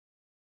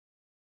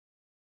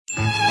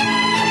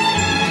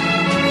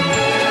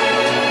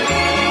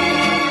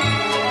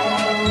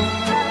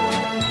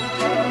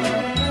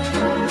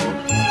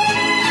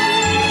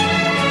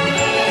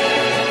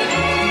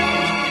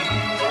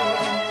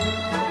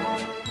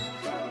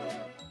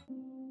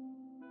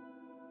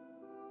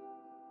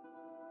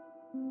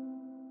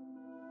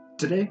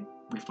Today,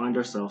 we find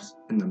ourselves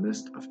in the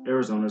midst of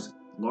Arizona's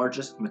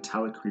largest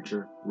metallic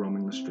creature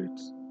roaming the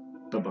streets,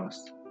 the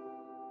bus.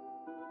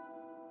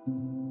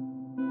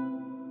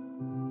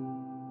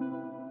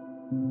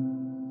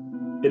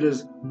 It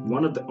is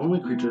one of the only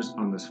creatures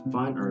on this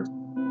fine earth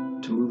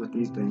to move with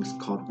these things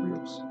called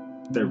wheels.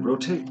 They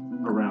rotate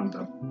around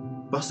the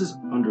bus's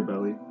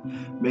underbelly,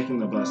 making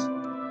the bus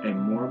a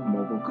more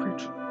mobile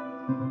creature.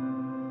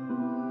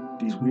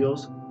 These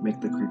wheels make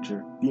the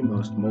creature the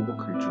most mobile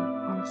creature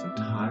on this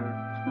entire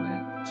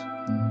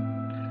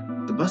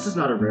planet. The bus is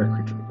not a rare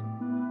creature,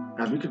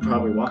 as we could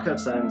probably walk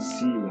outside and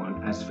see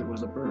one as if it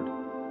was a bird.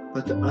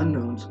 But the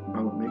unknowns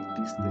are what make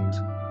these things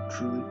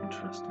truly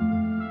interesting.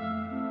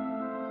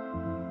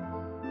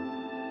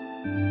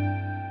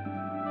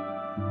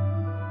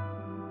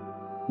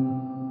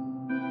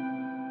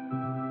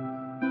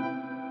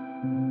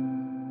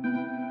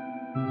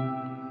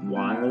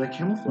 Why are they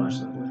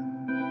camouflaged that way?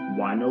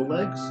 Why no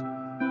legs?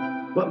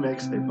 What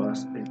makes a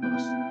bus a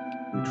bus?